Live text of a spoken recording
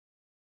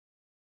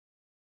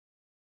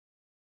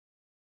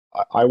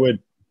I would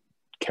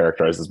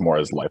characterize this more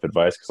as life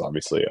advice because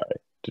obviously I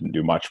didn't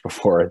do much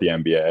before the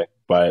MBA,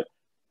 but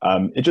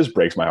it just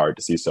breaks my heart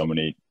to see so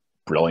many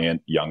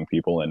brilliant young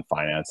people in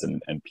finance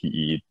and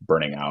PE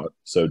burning out.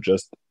 So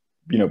just,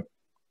 you know,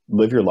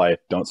 live your life,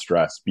 don't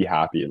stress, be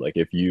happy. Like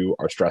if you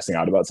are stressing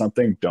out about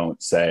something,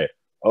 don't say,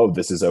 oh,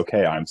 this is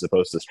okay. I'm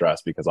supposed to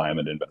stress because I am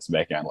an investment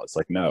banking analyst.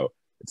 Like, no,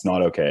 it's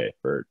not okay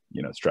for,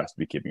 stress to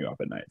be keeping you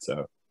up at night.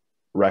 So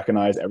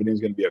recognize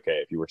everything's going to be okay.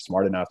 If you were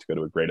smart enough to go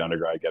to a great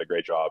undergrad, get a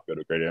great job, go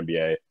to a great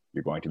MBA,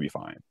 you're going to be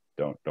fine.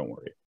 Don't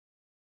worry.